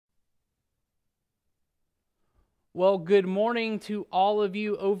Well, good morning to all of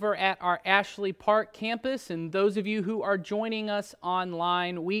you over at our Ashley Park campus and those of you who are joining us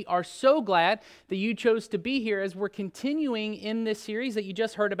online. We are so glad that you chose to be here as we're continuing in this series that you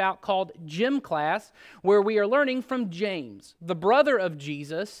just heard about called Gym Class, where we are learning from James, the brother of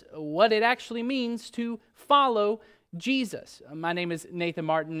Jesus, what it actually means to follow Jesus. My name is Nathan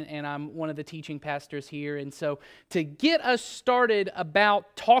Martin, and I'm one of the teaching pastors here. And so to get us started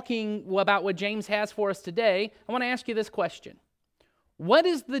about talking about what James has for us today, I want to ask you this question. What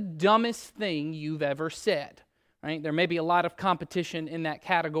is the dumbest thing you've ever said? Right? There may be a lot of competition in that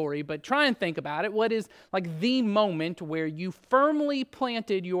category, but try and think about it. What is like the moment where you firmly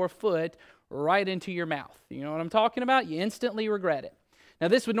planted your foot right into your mouth? You know what I'm talking about? You instantly regret it. Now,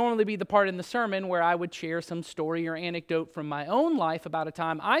 this would normally be the part in the sermon where I would share some story or anecdote from my own life about a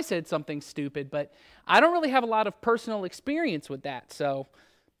time I said something stupid, but I don't really have a lot of personal experience with that, so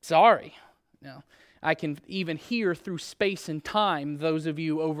sorry. No, I can even hear through space and time those of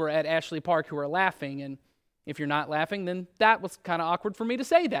you over at Ashley Park who are laughing, and if you're not laughing, then that was kind of awkward for me to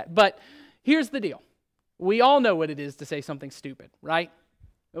say that. But here's the deal. We all know what it is to say something stupid, right?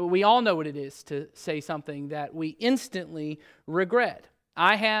 We all know what it is to say something that we instantly regret.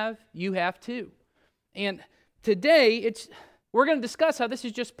 I have, you have too. And today, we're going to discuss how this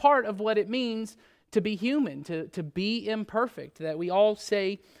is just part of what it means to be human, to be imperfect, that we all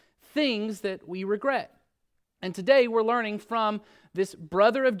say things that we regret. And today, we're learning from this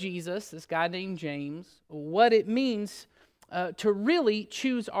brother of Jesus, this guy named James, what it means to really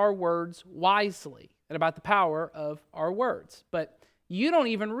choose our words wisely and about the power of our words. But you don't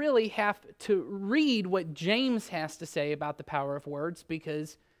even really have to read what James has to say about the power of words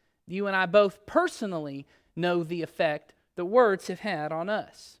because you and I both personally know the effect that words have had on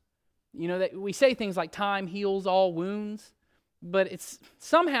us. You know, that we say things like time heals all wounds, but it's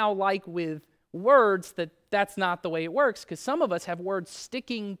somehow like with words that's not the way it works because some of us have words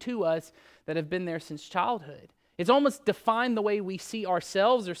sticking to us that have been there since childhood. It's almost defined the way we see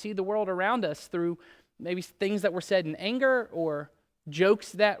ourselves or see the world around us through maybe things that were said in anger or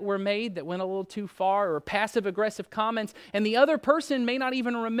jokes that were made that went a little too far or passive-aggressive comments, and the other person may not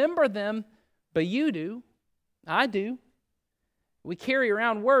even remember them, but you do. I do. We carry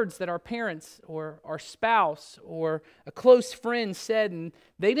around words that our parents or our spouse or a close friend said, and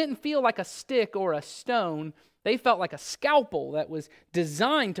they didn't feel like a stick or a stone. They felt like a scalpel that was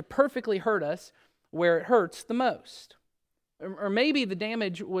designed to perfectly hurt us where it hurts the most. Or maybe the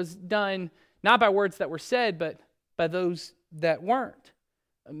damage was done not by words that were said, but by those that weren't.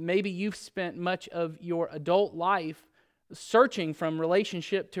 Maybe you've spent much of your adult life searching from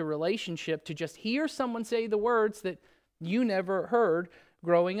relationship to just hear someone say the words that you never heard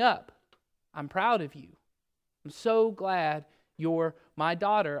growing up. I'm proud of you. I'm so glad you're my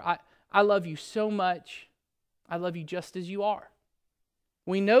daughter. I love you so much. I love you just as you are.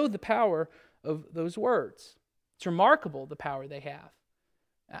 We know the power of those words. It's remarkable the power they have.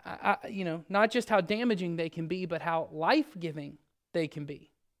 Not just how damaging they can be, but how life-giving they can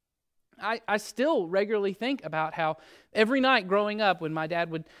be. I still regularly think about how every night growing up, when my dad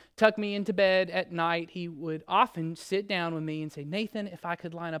would tuck me into bed at night, he would often sit down with me and say, Nathan, if I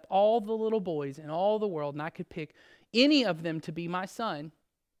could line up all the little boys in all the world and I could pick any of them to be my son,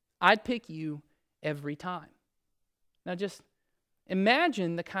 I'd pick you every time. Now just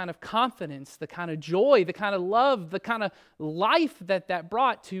imagine the kind of confidence, the kind of joy, the kind of love, the kind of life that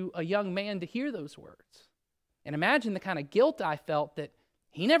brought to a young man to hear those words. And imagine the kind of guilt I felt that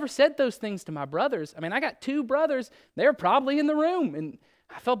he never said those things to my brothers. I mean, I got two brothers. They're probably in the room, and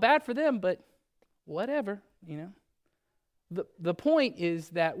I felt bad for them, but whatever, The point is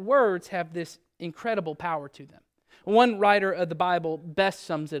that words have this incredible power to them. One writer of the Bible best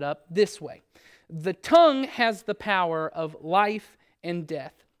sums it up this way. The tongue has the power of life and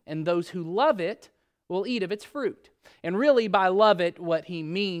death, and those who love it will eat of its fruit. And really, by love it, what he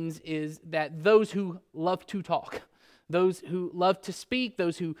means is that those who love to talk, those who love to speak,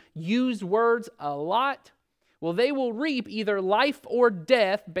 those who use words a lot, well, they will reap either life or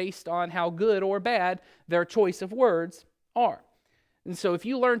death based on how good or bad their choice of words are. And so if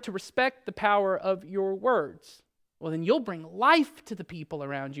you learn to respect the power of your words, well, then you'll bring life to the people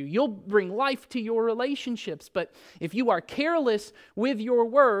around you. You'll bring life to your relationships. But if you are careless with your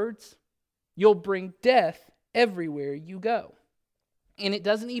words, you'll bring death everywhere you go. And it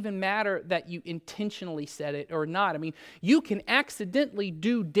doesn't even matter that you intentionally said it or not. I mean, you can accidentally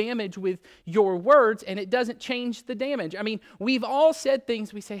do damage with your words and it doesn't change the damage. I mean, we've all said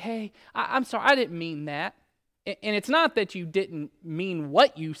things, we say, hey, I'm sorry, I didn't mean that. And it's not that you didn't mean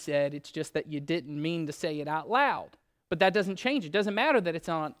what you said, it's just that you didn't mean to say it out loud. But that doesn't change. It doesn't matter that it's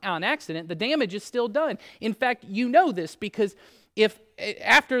on accident. The damage is still done. In fact, you know this because if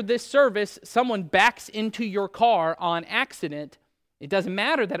after this service someone backs into your car on accident, it doesn't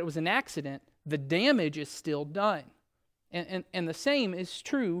matter that it was an accident. The damage is still done. And the same is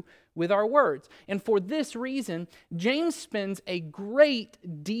true with our words. And for this reason, James spends a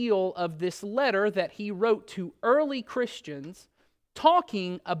great deal of this letter that he wrote to early Christians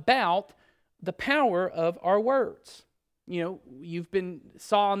talking about the power of our words. You know,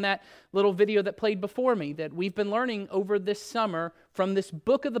 saw on that little video that played before me that we've been learning over this summer from this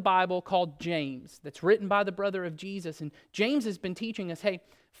book of the Bible called James that's written by the brother of Jesus. And James has been teaching us, hey,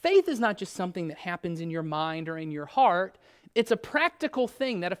 faith is not just something that happens in your mind or in your heart. It's a practical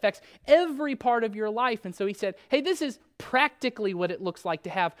thing that affects every part of your life. And so he said, hey, this is practically what it looks like to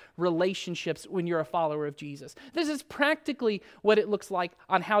have relationships when you're a follower of Jesus. This is practically what it looks like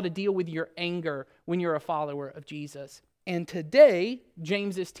on how to deal with your anger when you're a follower of Jesus. And today,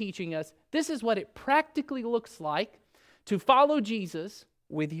 James is teaching us this is what it practically looks like to follow Jesus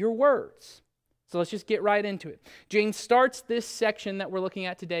with your words. So let's just get right into it. James starts this section that we're looking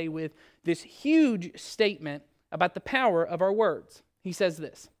at today with this huge statement about the power of our words. He says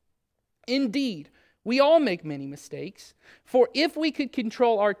this, "Indeed, we all make many mistakes, for if we could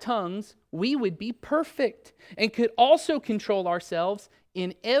control our tongues, we would be perfect and could also control ourselves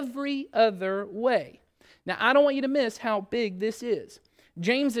in every other way." Now, I don't want you to miss how big this is.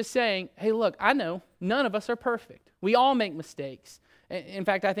 James is saying, hey, look, I know none of us are perfect. We all make mistakes. In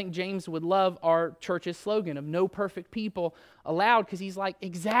fact, I think James would love our church's slogan of no perfect people allowed, because he's like,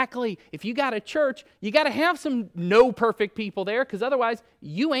 exactly, if you got a church, you got to have some no perfect people there, because otherwise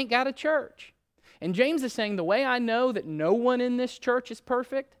you ain't got a church. And James is saying the way I know that no one in this church is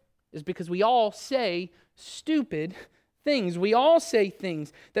perfect is because we all say stupid things. We all say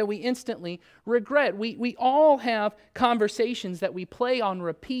things that we instantly regret. We all have conversations that we play on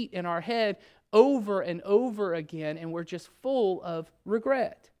repeat in our head over and over again, and we're just full of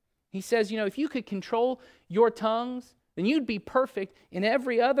regret. He says, if you could control your tongues, then you'd be perfect in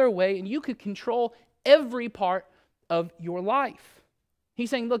every other way, and you could control every part of your life.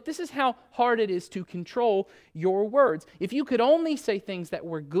 He's saying, look, this is how hard it is to control your words. If you could only say things that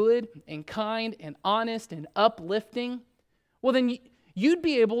were good and kind and honest and uplifting, well, then you'd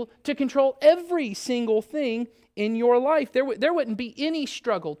be able to control every single thing in your life. There wouldn't be any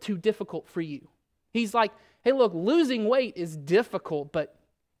struggle too difficult for you. He's like, hey, look, losing weight is difficult, but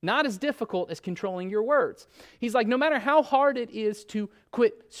not as difficult as controlling your words. He's like, no matter how hard it is to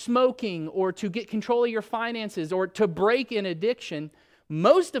quit smoking or to get control of your finances or to break an addiction,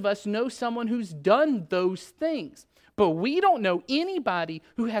 most of us know someone who's done those things. But we don't know anybody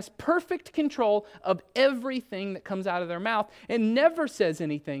who has perfect control of everything that comes out of their mouth and never says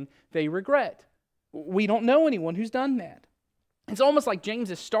anything they regret. We don't know anyone who's done that. It's almost like James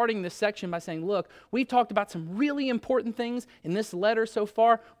is starting this section by saying, look, we've talked about some really important things in this letter so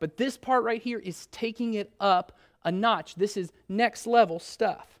far, but this part right here is taking it up a notch. This is next level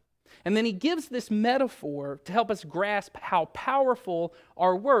stuff. And then he gives this metaphor to help us grasp how powerful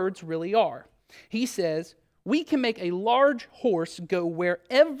our words really are. He says, we can make a large horse go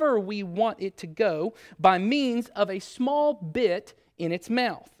wherever we want it to go by means of a small bit in its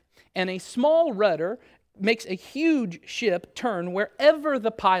mouth. And a small rudder makes a huge ship turn wherever the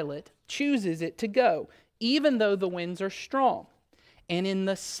pilot chooses it to go, even though the winds are strong. And in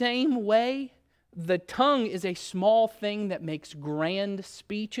the same way, the tongue is a small thing that makes grand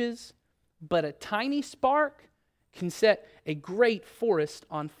speeches, but a tiny spark can set a great forest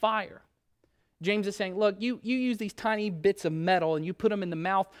on fire. James is saying, look, you use these tiny bits of metal and you put them in the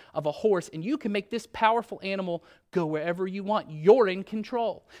mouth of a horse and you can make this powerful animal go wherever you want. You're in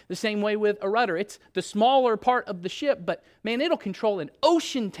control. The same way with a rudder. It's the smaller part of the ship, but man, it'll control an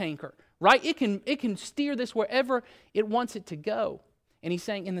ocean tanker, right? It can steer this wherever it wants it to go. And he's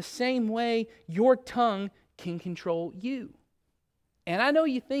saying in the same way, your tongue can control you. And I know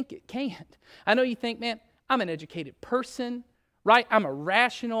you think it can't. I know you think, man, I'm an educated person. Right? I'm a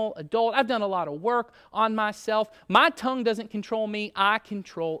rational adult. I've done a lot of work on myself. My tongue doesn't control me. I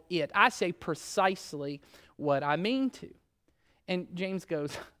control it. I say precisely what I mean to. And James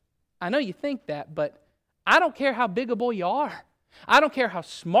goes, I know you think that, but I don't care how big a boy you are. I don't care how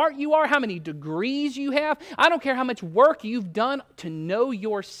smart you are, how many degrees you have. I don't care how much work you've done to know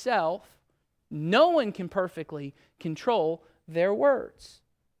yourself. No one can perfectly control their words.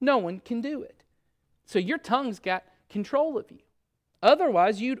 No one can do it. So your tongue's got control of you.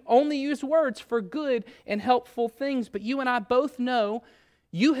 Otherwise, you'd only use words for good and helpful things. But you and I both know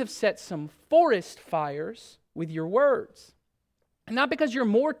you have set some forest fires with your words. And not because you're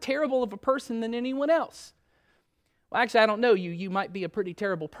more terrible of a person than anyone else. well, actually, I don't know you. You might be a pretty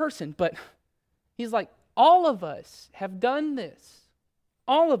terrible person. But he's like, all of us have done this.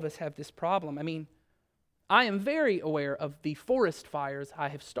 All of us have this problem. I mean, I am very aware of the forest fires I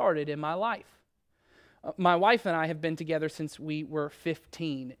have started in my life. My wife and I have been together since we were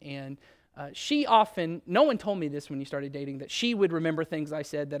 15, and she often, no one told me this when you started dating, that she would remember things I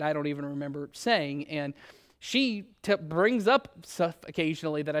said that I don't even remember saying, and she brings up stuff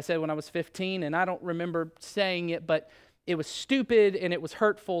occasionally that I said when I was 15, and I don't remember saying it, but it was stupid and it was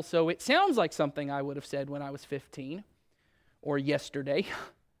hurtful, so it sounds like something I would have said when I was 15, or yesterday.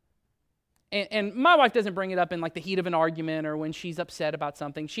 And my wife doesn't bring it up in like the heat of an argument or when she's upset about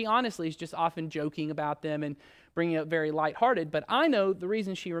something. She honestly is just often joking about them and bringing it up very lighthearted. But I know the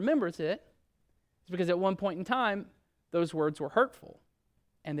reason she remembers it is because at one point in time, those words were hurtful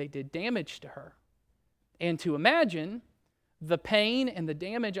and they did damage to her. And to imagine the pain and the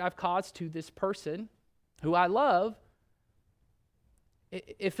damage I've caused to this person who I love,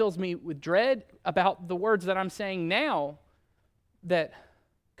 it fills me with dread about the words that I'm saying now that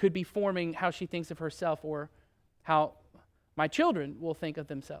could be forming how she thinks of herself or how my children will think of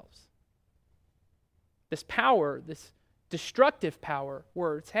themselves. This power, this destructive power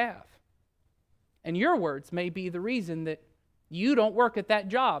words have. And your words may be the reason that you don't work at that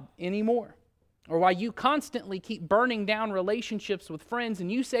job anymore, or why you constantly keep burning down relationships with friends,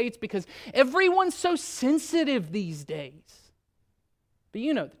 and you say it's because everyone's so sensitive these days. But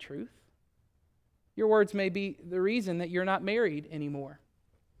you know the truth. Your words may be the reason that you're not married anymore,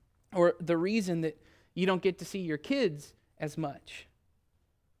 or the reason that you don't get to see your kids as much.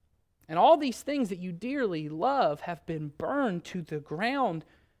 And all these things that you dearly love have been burned to the ground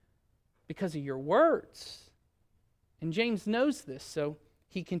because of your words. And James knows this, so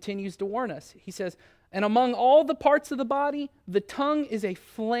he continues to warn us. He says, and among all the parts of the body, the tongue is a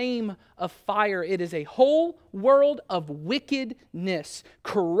flame of fire. It is a whole world of wickedness,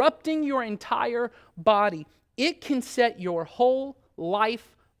 corrupting your entire body. It can set your whole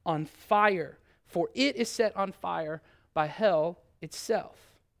life on fire, for it is set on fire by hell itself.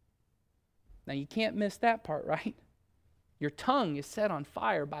 Now you can't miss that part, right? Your tongue is set on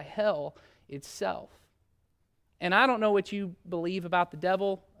fire by hell itself. And I don't know what you believe about the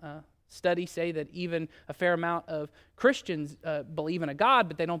devil. Studies say that even a fair amount of Christians believe in a God,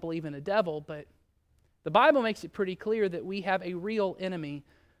 but they don't believe in a devil. But the Bible makes it pretty clear that we have a real enemy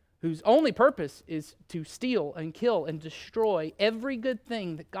whose only purpose is to steal and kill and destroy every good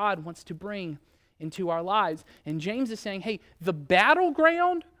thing that God wants to bring into our lives. And James is saying, hey, the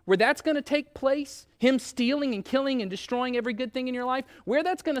battleground where that's going to take place, him stealing and killing and destroying every good thing in your life, where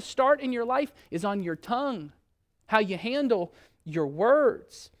that's going to start in your life is on your tongue, how you handle your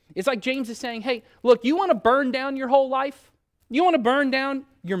words. It's like James is saying, hey, look, you want to burn down your whole life? You want to burn down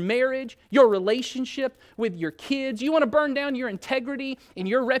your marriage, your relationship with your kids. You want to burn down your integrity and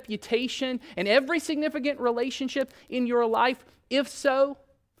your reputation and every significant relationship in your life. If so,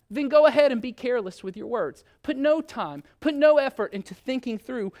 then go ahead and be careless with your words. Put no time, put no effort into thinking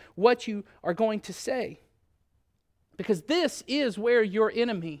through what you are going to say. Because this is where your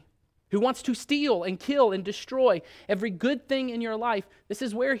enemy, who wants to steal and kill and destroy every good thing in your life, this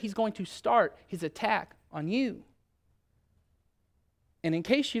is where he's going to start his attack on you. And in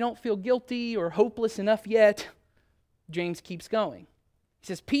case you don't feel guilty or hopeless enough yet, James keeps going. He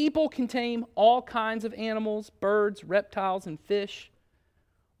says, people can tame all kinds of animals, birds, reptiles, and fish,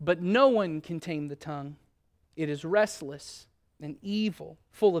 but no one can tame the tongue. It is restless and evil,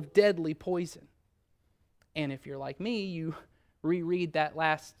 full of deadly poison. And if you're like me, you reread that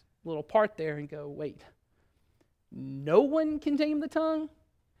last little part there and go, wait, no one can tame the tongue?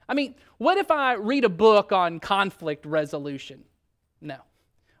 I mean, what if I read a book on conflict resolution? No.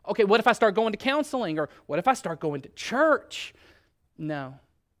 Okay, what if I start going to counseling? Or what if I start going to church? No.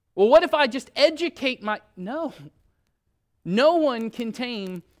 Well, what if I just educate No. No one can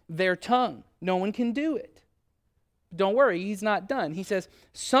tame their tongue. No one can do it. Don't worry, he's not done. He says,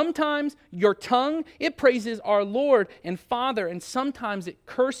 sometimes your tongue, it praises our Lord and Father, and sometimes it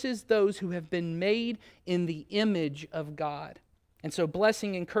curses those who have been made in the image of God. And so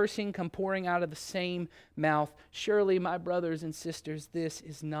blessing and cursing come pouring out of the same mouth. Surely, my brothers and sisters, this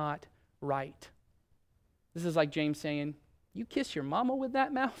is not right. This is like James saying, you kiss your mama with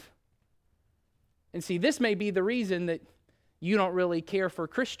that mouth? And see, this may be the reason that you don't really care for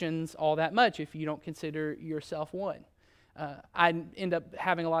Christians all that much if you don't consider yourself one. I end up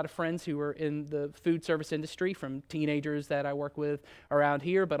having a lot of friends who are in the food service industry, from teenagers that I work with around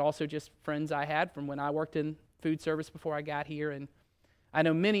here, but also just friends I had from when I worked in food service before I got here. And I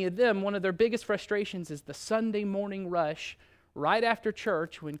know many of them, one of their biggest frustrations is the Sunday morning rush right after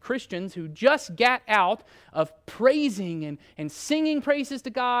church when Christians who just got out of praising and singing praises to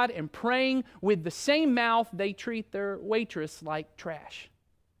God and praying with the same mouth, they treat their waitress like trash.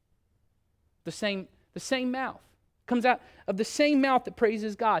 The same mouth. Comes out of the same mouth that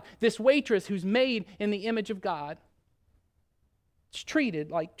praises God. This waitress who's made in the image of God is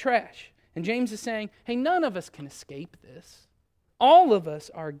treated like trash. And James is saying, hey, none of us can escape this. All of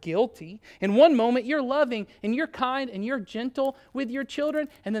us are guilty. In one moment, you're loving and you're kind and you're gentle with your children.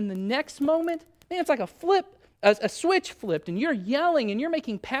 And then the next moment, man, it's like a switch flipped, and you're yelling and you're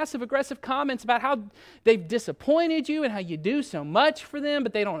making passive-aggressive comments about how they've disappointed you and how you do so much for them,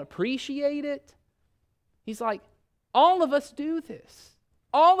 but they don't appreciate it. He's like, all of us do this.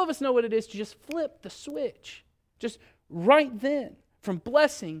 All of us know what it is to just flip the switch, just right then, from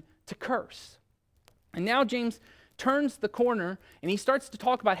blessing to curse. And now James turns the corner and he starts to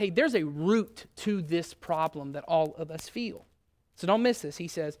talk about, hey, there's a root to this problem that all of us feel. So don't miss this. He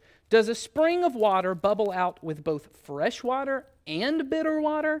says, does a spring of water bubble out with both fresh water and bitter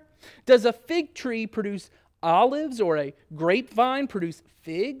water? Does a fig tree produce olives or a grapevine produce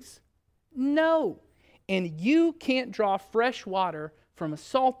figs? No. And you can't draw fresh water from a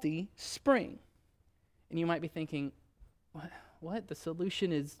salty spring. And you might be thinking, what? The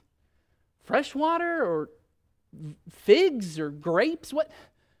solution is fresh water or figs or grapes? What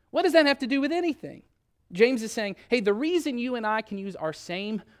does that have to do with anything? James is saying, hey, the reason you and I can use our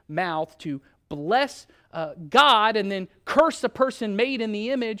same mouth to bless God and then curse a person made in the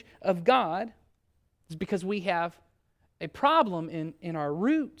image of God is because we have a problem in our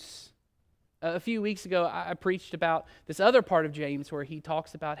roots. A few weeks ago, I preached about this other part of James where he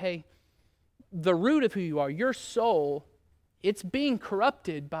talks about, hey, the root of who you are, your soul, it's being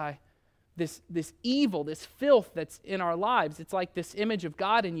corrupted by this evil, this filth that's in our lives. It's like this image of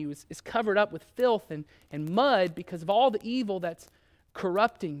God in you is covered up with filth and mud because of all the evil that's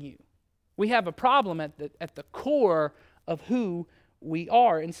corrupting you. We have a problem at the core of who we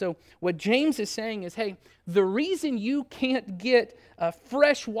are. And so what James is saying is, hey, the reason you can't get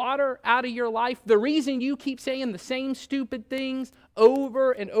fresh water out of your life, the reason you keep saying the same stupid things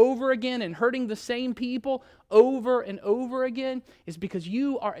over and over again and hurting the same people over and over again is because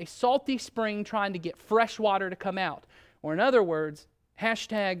you are a salty spring trying to get fresh water to come out. Or in other words,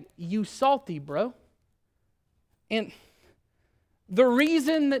 hashtag you salty, bro. And the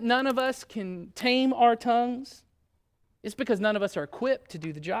reason that none of us can tame our tongues is because none of us are equipped to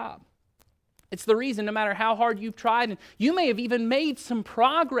do the job. It's the reason no matter how hard you've tried, and you may have even made some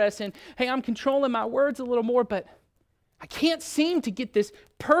progress and, hey, I'm controlling my words a little more, but I can't seem to get this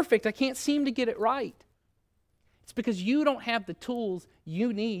perfect. I can't seem to get it right. It's because you don't have the tools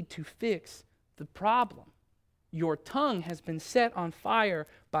you need to fix the problem. Your tongue has been set on fire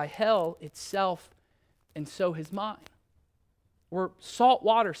by hell itself, and so has mine. We're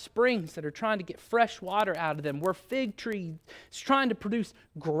saltwater springs that are trying to get fresh water out of them. We're fig trees trying to produce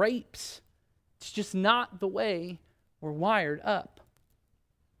grapes. It's just not the way we're wired up.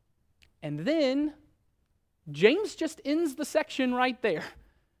 And then James just ends the section right there.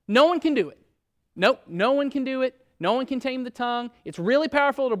 No one can do it. Nope, no one can do it. No one can tame the tongue. It's really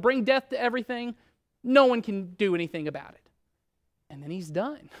powerful. It'll bring death to everything. No one can do anything about it. And then he's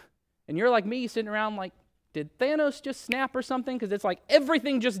done. And you're like me, sitting around like, did Thanos just snap or something? Because it's like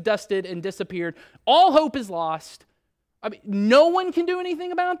everything just dusted and disappeared. All hope is lost. I mean, no one can do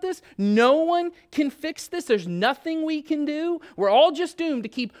anything about this. No one can fix this. There's nothing we can do. We're all just doomed to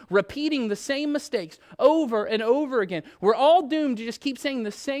keep repeating the same mistakes over and over again. We're all doomed to just keep saying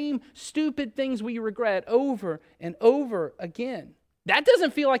the same stupid things we regret over and over again. That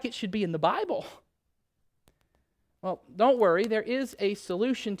doesn't feel like it should be in the Bible. Well, don't worry. There is a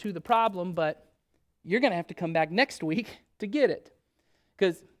solution to the problem, but you're going to have to come back next week to get it.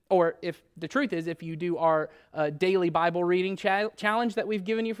 Or if the truth is, if you do our daily Bible reading challenge that we've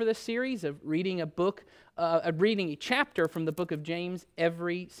given you for this series of reading a chapter from the book of James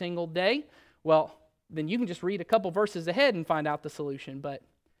every single day, well, then you can just read a couple verses ahead and find out the solution. But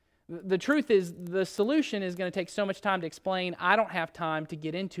the truth is, the solution is going to take so much time to explain. I don't have time to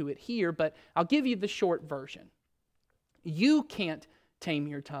get into it here, but I'll give you the short version. You can't tame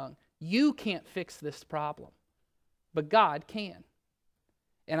your tongue. You can't fix this problem, but God can.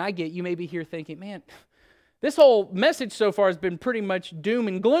 And I get, you may be here thinking, man, this whole message so far has been pretty much doom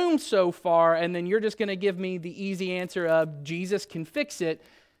and gloom so far, and then you're just going to give me the easy answer of Jesus can fix it.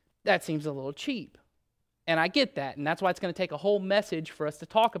 That seems a little cheap. And I get that, and that's why it's going to take a whole message for us to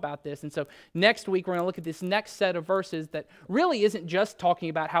talk about this. And so next week, we're going to look at this next set of verses that really isn't just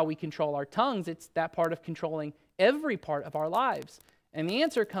talking about how we control our tongues. It's that part of controlling every part of our lives. And the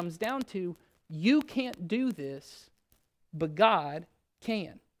answer comes down to, you can't do this but God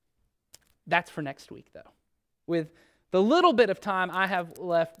can. That's for next week, though. With the little bit of time I have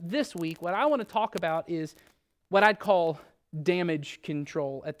left this week, what I want to talk about is what I'd call damage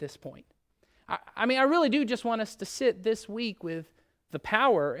control at this point. I really do just want us to sit this week with the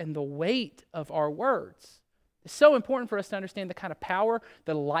power and the weight of our words. It's so important for us to understand the kind of power,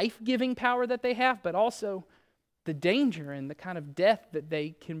 the life-giving power that they have, but also the danger and the kind of death that they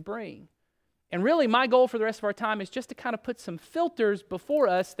can bring. And really, my goal for the rest of our time is just to kind of put some filters before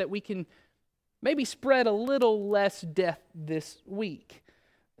us that we can maybe spread a little less death this week.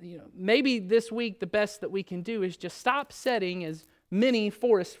 Maybe this week the best that we can do is just stop setting as many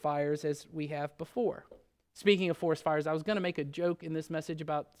forest fires as we have before. Speaking of forest fires, I was going to make a joke in this message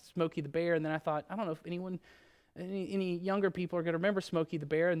about Smokey the Bear, and then I thought, I don't know if any younger people are going to remember Smokey the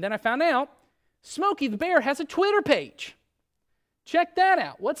Bear, and then I found out Smokey the Bear has a Twitter page. Check that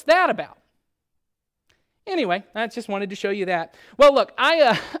out. What's that about? Anyway, I just wanted to show you that. Well, look,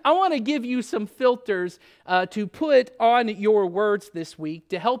 I want to give you some filters to put on your words this week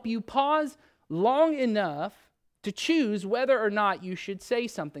to help you pause long enough to choose whether or not you should say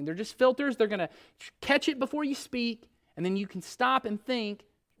something. They're just filters. They're going to catch it before you speak, and then you can stop and think,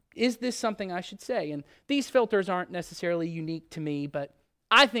 is this something I should say? And these filters aren't necessarily unique to me, but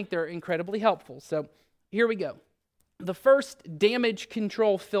I think they're incredibly helpful. So here we go. The first damage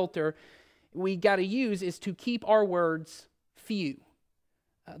control filter we got to use is to keep our words few.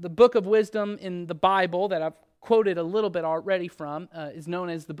 The book of wisdom in the Bible that I've quoted a little bit already from is known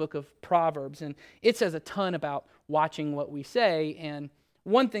as the book of Proverbs, and it says a ton about watching what we say, and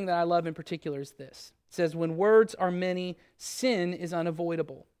one thing that I love in particular is this. It says, when words are many, sin is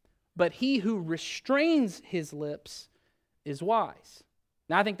unavoidable, but he who restrains his lips is wise.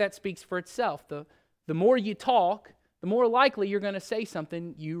 Now, I think that speaks for itself. The more you talk, the more likely you're going to say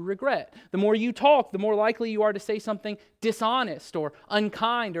something you regret. The more you talk, the more likely you are to say something dishonest or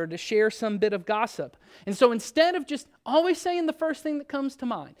unkind or to share some bit of gossip. And so instead of just always saying the first thing that comes to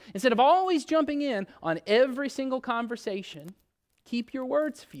mind, instead of always jumping in on every single conversation, keep your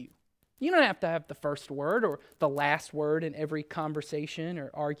words few. You don't have to have the first word or the last word in every conversation or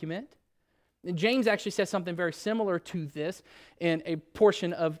argument. James actually says something very similar to this in a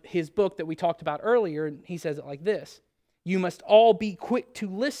portion of his book that we talked about earlier, and he says it like this. You must all be quick to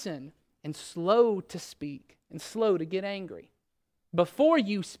listen and slow to speak and slow to get angry. Before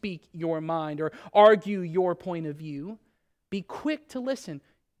you speak your mind or argue your point of view, be quick to listen.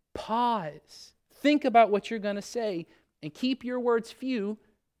 Pause. Think about what you're going to say and keep your words few.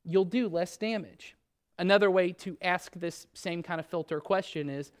 You'll do less damage. Another way to ask this same kind of filter question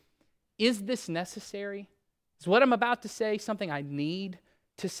is this necessary? Is what I'm about to say something I need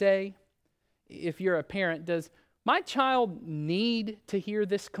to say? If you're a parent, does my child need to hear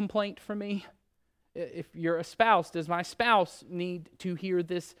this complaint from me? If you're a spouse, does my spouse need to hear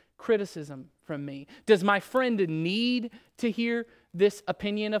this criticism from me? Does my friend need to hear this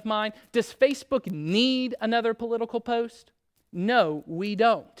opinion of mine? Does Facebook need another political post? No, we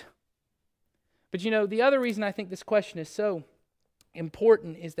don't. But the other reason I think this question is so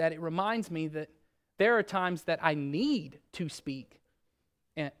important is that it reminds me that there are times that I need to speak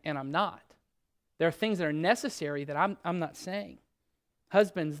and I'm not. There are things that are necessary that I'm not saying.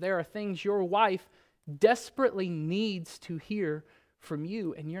 Husbands, there are things your wife desperately needs to hear from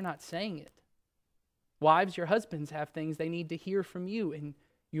you and you're not saying it. Wives, your husbands have things they need to hear from you and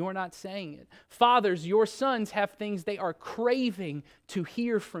you're not saying it. Fathers, your sons have things they are craving to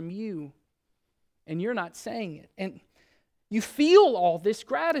hear from you and you're not saying it. And you feel all this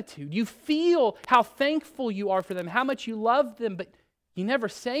gratitude. You feel how thankful you are for them, how much you love them, but you never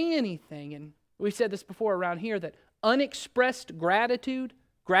say anything. And we've said this before around here that unexpressed gratitude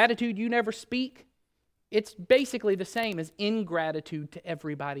you never speak, it's basically the same as ingratitude to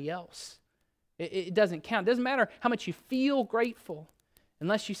everybody else. It doesn't count. It doesn't matter how much you feel grateful.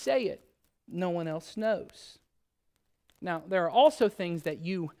 Unless you say it, no one else knows. Now, there are also things that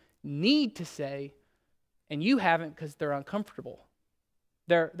you need to say and you haven't because they're uncomfortable.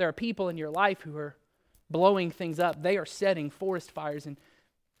 There are people in your life who are blowing things up. They are setting forest fires, and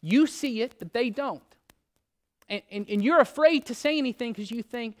you see it, but they don't. And you're afraid to say anything because you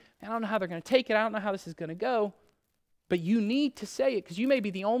think, I don't know how they're going to take it. I don't know how this is going to go. But you need to say it because you may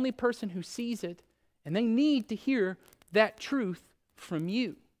be the only person who sees it, and they need to hear that truth from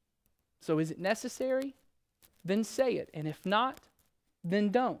you. So is it necessary? Then say it. And if not, then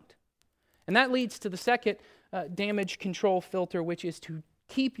don't. And that leads to the second damage control filter, which is to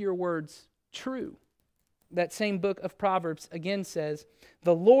keep your words true. That same book of Proverbs again says,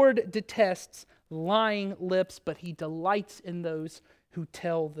 the Lord detests lying lips, but he delights in those who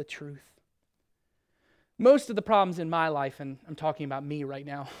tell the truth. Most of the problems in my life, and I'm talking about me right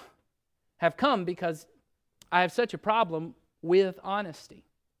now, have come because I have such a problem with honesty.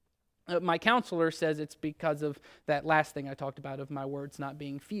 My counselor says it's because of that last thing I talked about of my words not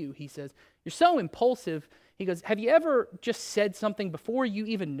being few. He says, you're so impulsive. He goes, have you ever just said something before you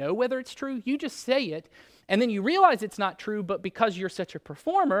even know whether it's true? You just say it, and then you realize it's not true, but because you're such a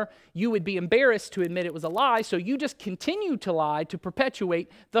performer, you would be embarrassed to admit it was a lie, so you just continue to lie to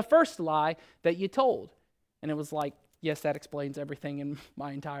perpetuate the first lie that you told. And it was like, yes, that explains everything in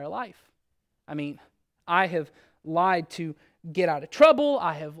my entire life. I mean, I have lied to get out of trouble.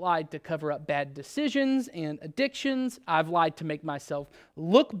 I have lied to cover up bad decisions and addictions. I've lied to make myself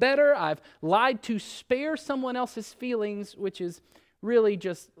look better. I've lied to spare someone else's feelings, which is really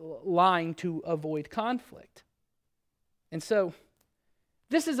just lying to avoid conflict. And so,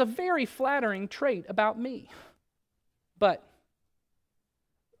 this is a very flattering trait about me. But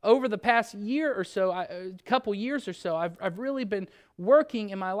over the past year or so, a couple years or so, I've really been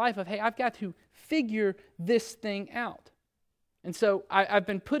working in my life of, hey, I've got to figure this thing out. And so I've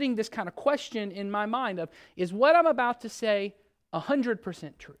been putting this kind of question in my mind of, is what I'm about to say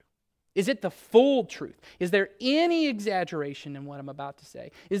 100% true? Is it the full truth? Is there any exaggeration in what I'm about to say?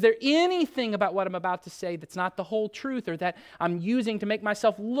 Is there anything about what I'm about to say that's not the whole truth, or that I'm using to make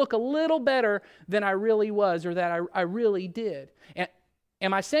myself look a little better than I really was, or that I really did? And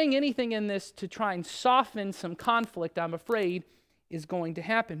am I saying anything in this to try and soften some conflict I'm afraid is going to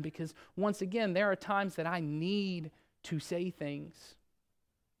happen? Because once again, there are times that I need to say things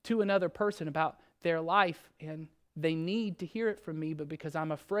to another person about their life, and they need to hear it from me, but because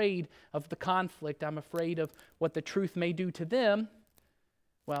I'm afraid of the conflict, I'm afraid of what the truth may do to them,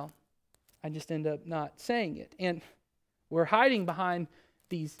 well, I just end up not saying it. And we're hiding behind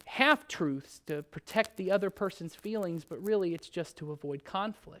these half-truths to protect the other person's feelings, but really it's just to avoid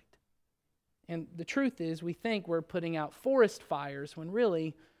conflict. And the truth is, we think we're putting out forest fires when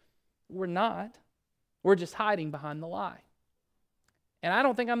really we're not. We're just hiding behind the lie. And I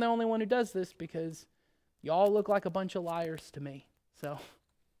don't think I'm the only one who does this, because y'all look like a bunch of liars to me. So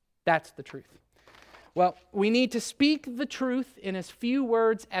that's the truth. Well, we need to speak the truth in as few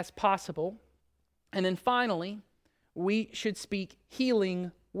words as possible. And then finally, we should speak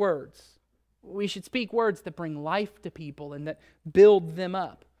healing words. We should speak words that bring life to people and that build them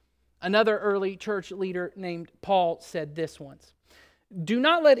up. Another early church leader named Paul said this once: do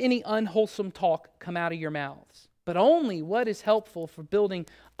not let any unwholesome talk come out of your mouths, but only what is helpful for building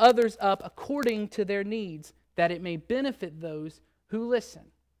others up according to their needs, that it may benefit those who listen.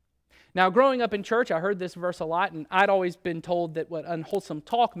 Now, growing up in church, I heard this verse a lot, and I'd always been told that what unwholesome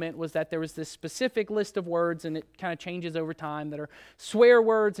talk meant was that there was this specific list of words, and it kind of changes over time, that are swear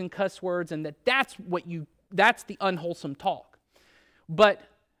words and cuss words, and that's the unwholesome talk. But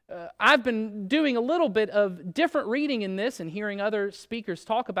I've been doing a little bit of different reading in this and hearing other speakers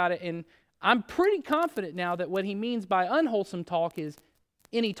talk about it, and I'm pretty confident now that what he means by unwholesome talk is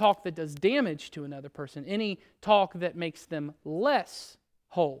any talk that does damage to another person, any talk that makes them less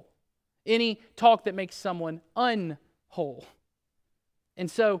whole, any talk that makes someone unwhole.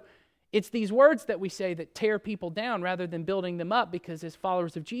 And so it's these words that we say that tear people down rather than building them up, because as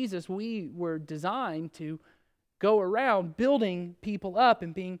followers of Jesus, we were designed to go around building people up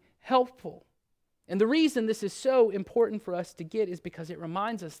and being helpful. And the reason this is so important for us to get is because it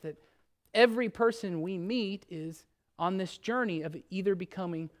reminds us that every person we meet is on this journey of either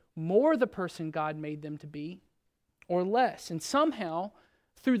becoming more the person God made them to be or less. And somehow,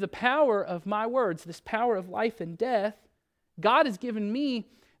 through the power of my words, this power of life and death, God has given me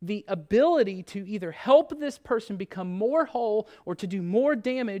the ability to either help this person become more whole or to do more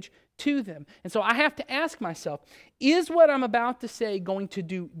damage to them. And so I have to ask myself, is what I'm about to say going to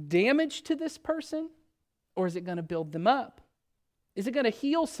do damage to this person, or is it going to build them up? Is it going to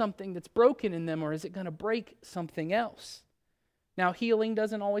heal something that's broken in them, or is it going to break something else? Now, healing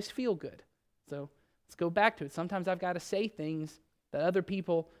doesn't always feel good. So let's go back to it. Sometimes I've got to say things that other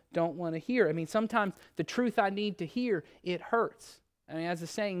people don't want to hear. I mean, sometimes the truth I need to hear, it hurts. I mean, as the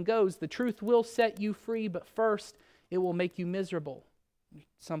saying goes, the truth will set you free, but first it will make you miserable.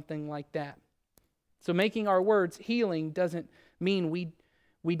 Something like that. So making our words healing doesn't mean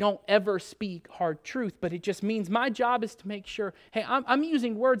we don't ever speak hard truth, but it just means my job is to make sure, hey, I'm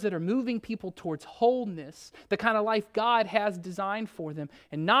using words that are moving people towards wholeness, the kind of life God has designed for them,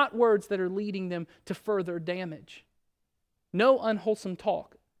 and not words that are leading them to further damage. No unwholesome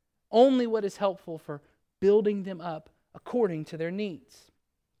talk, only what is helpful for building them up according to their needs.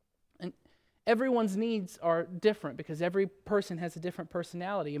 And everyone's needs are different because every person has a different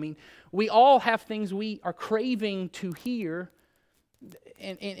personality. I mean, we all have things we are craving to hear,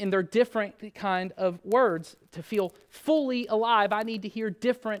 And they're different kind of words. To feel fully alive, I need to hear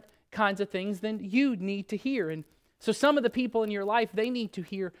different kinds of things than you need to hear. And so some of the people in your life, they need to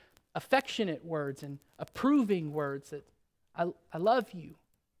hear affectionate words and approving words that I love you,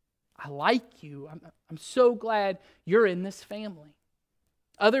 I like you, I'm so glad you're in this family.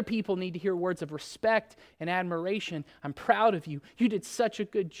 Other people need to hear words of respect and admiration. I'm proud of you. You did such a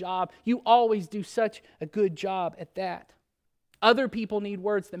good job. You always do such a good job at that. Other people need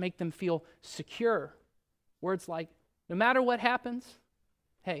words that make them feel secure. Words like, no matter what happens,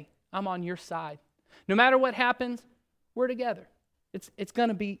 hey, I'm on your side. No matter what happens, we're together. It's going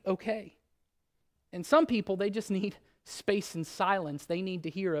to be okay. And some people, they just need space and silence. They need to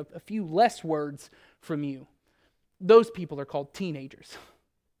hear a few less words from you. Those people are called teenagers.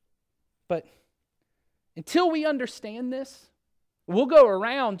 But until we understand this, we'll go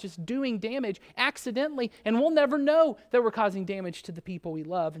around just doing damage accidentally, and we'll never know that we're causing damage to the people we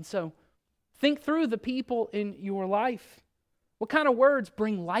love. And so think through the people in your life. What kind of words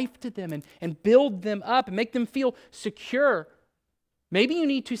bring life to them and build them up and make them feel secure? Maybe you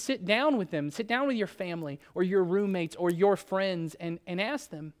need to sit down with them, sit down with your family or your roommates or your friends and ask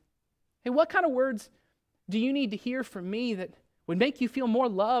them, hey, what kind of words do you need to hear from me that would make you feel more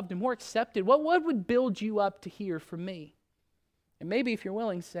loved and more accepted? What would build you up to hear from me? And maybe if you're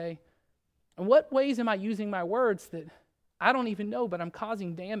willing, say, in what ways am I using my words that I don't even know, but I'm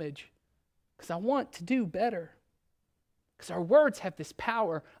causing damage? Because I want to do better. Because our words have this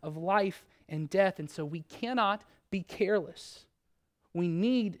power of life and death, and so we cannot be careless. We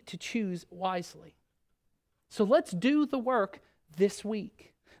need to choose wisely. So let's do the work this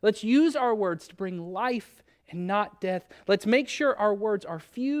week. Let's use our words to bring life and not death. Let's make sure our words are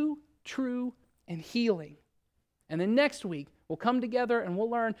few, true, and healing. And then next week, we'll come together and we'll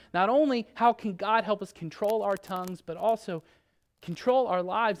learn not only how can God help us control our tongues, but also control our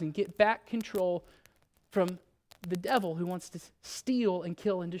lives and get back control from the devil who wants to steal and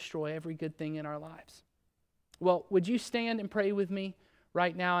kill and destroy every good thing in our lives. Well, would you stand and pray with me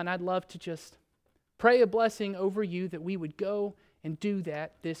right now? And I'd love to just pray a blessing over you that we would go and do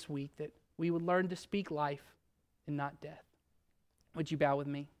that this week, that we would learn to speak life and not death. Would you bow with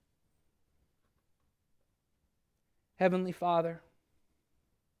me? Heavenly Father,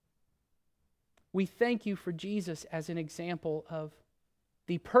 we thank you for Jesus as an example of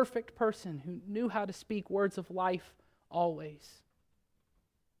the perfect person who knew how to speak words of life always.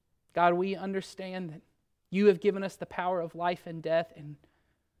 God, we understand that you have given us the power of life and death, and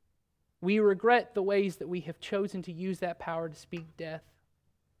we regret the ways that we have chosen to use that power to speak death,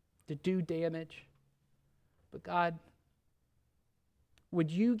 to do damage. But God, would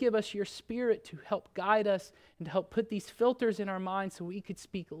you give us your Spirit to help guide us and to help put these filters in our minds so we could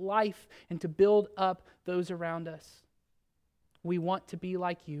speak life and to build up those around us? We want to be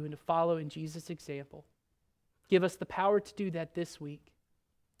like you and to follow in Jesus' example. Give us the power to do that this week.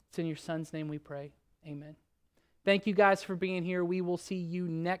 It's in your Son's name we pray. Amen. Thank you guys for being here. We will see you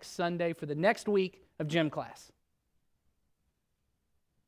next Sunday for the next week of gym class.